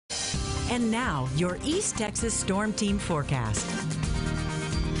And now, your East Texas Storm Team forecast.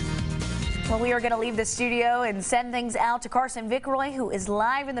 Well, we are going to leave the studio and send things out to Carson Vickroy, who is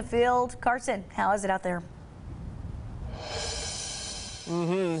live in the field. Carson, how is it out there?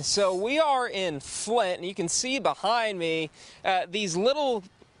 So we are in Flint, and you can see behind me these little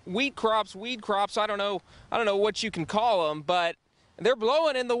weed crops. I don't know what you can call them, but they're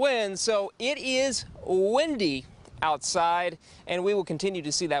blowing in the wind. So it is windy outside, and we will continue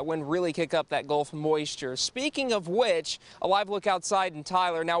to see that wind really kick up that Gulf moisture. Speaking of which, a live look outside in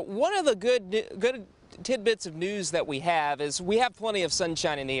Tyler. Now, one of the good tidbits of news that we have is we have plenty of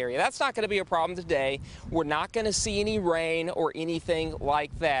sunshine in the area. That's not going to be a problem today. We're not going to see any rain or anything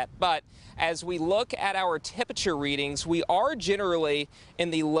like that. But as we look at our temperature readings, we are generally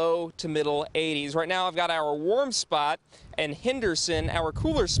in the low to middle 80s. Right now, I've got our warm spot in Henderson. Our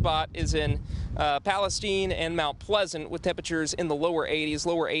cooler spot is in Palestine and Mount Pleasant, with temperatures in the lower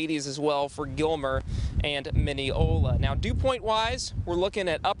 80s as well for Gilmer and Mineola. Now, dew point wise, we're looking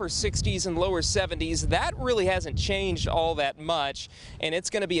at upper 60s and lower 70s. That really hasn't changed all that much, and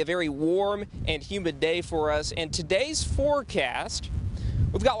it's going to be a very warm and humid day for us. And today's forecast,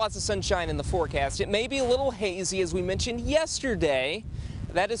 we've got lots of sunshine in the forecast. It may be a little hazy, as we mentioned yesterday.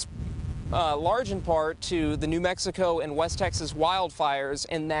 That is large in part to the New Mexico and West Texas wildfires,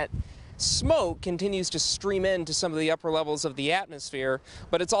 and that smoke continues to stream into some of the upper levels of the atmosphere.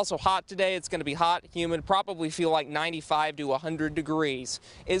 But it's also hot today. It's going to be hot, humid, probably feel like 95 to 100 degrees.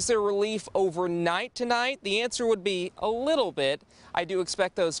 Is there relief overnight tonight? The answer would be a little bit. I do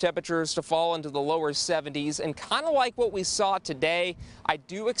expect those temperatures to fall into the lower 70s, and kind of like what we saw today, I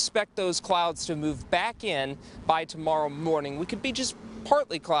do expect those clouds to move back in by tomorrow morning. We could be just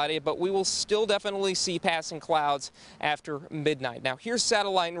partly cloudy, but we will still definitely see passing clouds after midnight. Now, here's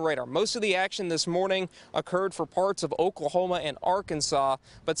satellite and radar. Most of the action this morning occurred for parts of Oklahoma and Arkansas,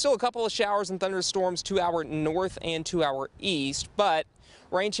 but still a couple of showers and thunderstorms to our north and to our east. But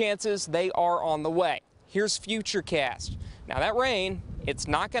rain chances, they are on the way. Here's Futurecast. Now, that rain, it's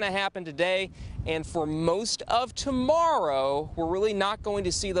not going to happen today, and for most of tomorrow, we're really not going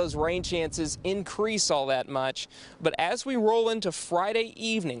to see those rain chances increase all that much. But as we roll into Friday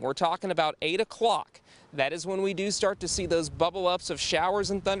evening, we're talking about 8 o'clock. That is when we do start to see those bubble ups of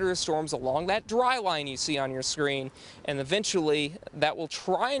showers and thunderstorms along that dry line you see on your screen. And eventually, that will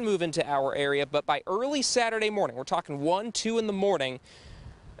try and move into our area. But by early Saturday morning, we're talking 1, 2 in the morning,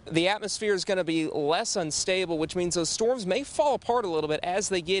 the atmosphere is going to be less unstable, which means those storms may fall apart a little bit as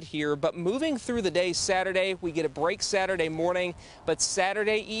they get here. But moving through the day Saturday, we get a break Saturday morning, but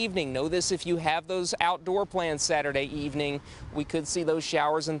Saturday evening, know this if you have those outdoor plans Saturday evening, we could see those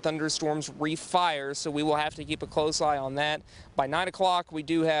showers and thunderstorms refire, so we will have to keep a close eye on that. By 9 o'clock, we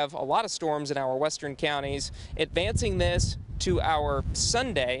do have a lot of storms in our western counties. Advancing this to our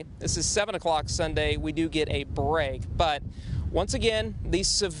Sunday, this is 7 o'clock Sunday, we do get a break. But once again, the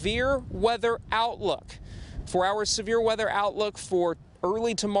severe weather outlook. For our severe weather outlook for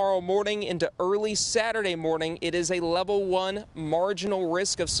early tomorrow morning into early Saturday morning, it is a level 1 marginal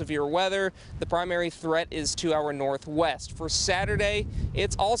risk of severe weather. The primary threat is to our northwest. For Saturday,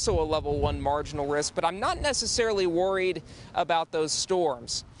 it's also a level 1 marginal risk, but I'm not necessarily worried about those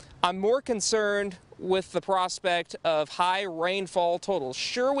storms. I'm more concerned with the prospect of high rainfall totals.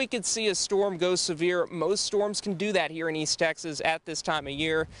 Sure, we could see a storm go severe. Most storms can do that here in East Texas at this time of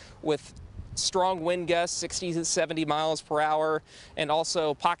year, with strong wind gusts, 60 to 70 miles per hour, and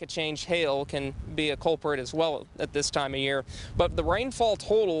also pocket change hail can be a culprit as well at this time of year. But the rainfall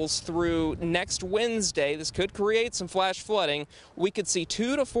totals through next Wednesday, this could create some flash flooding. We could see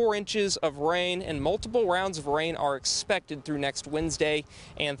 2 to 4 inches of rain, and multiple rounds of rain are expected through next Wednesday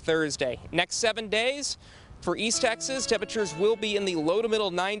and Thursday. Next 7 days, for East Texas, temperatures will be in the low to middle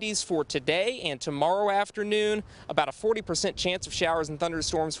 90s for today and tomorrow afternoon. About a 40% chance of showers and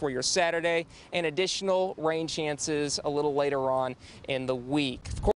thunderstorms for your Saturday, and additional rain chances a little later on in the week.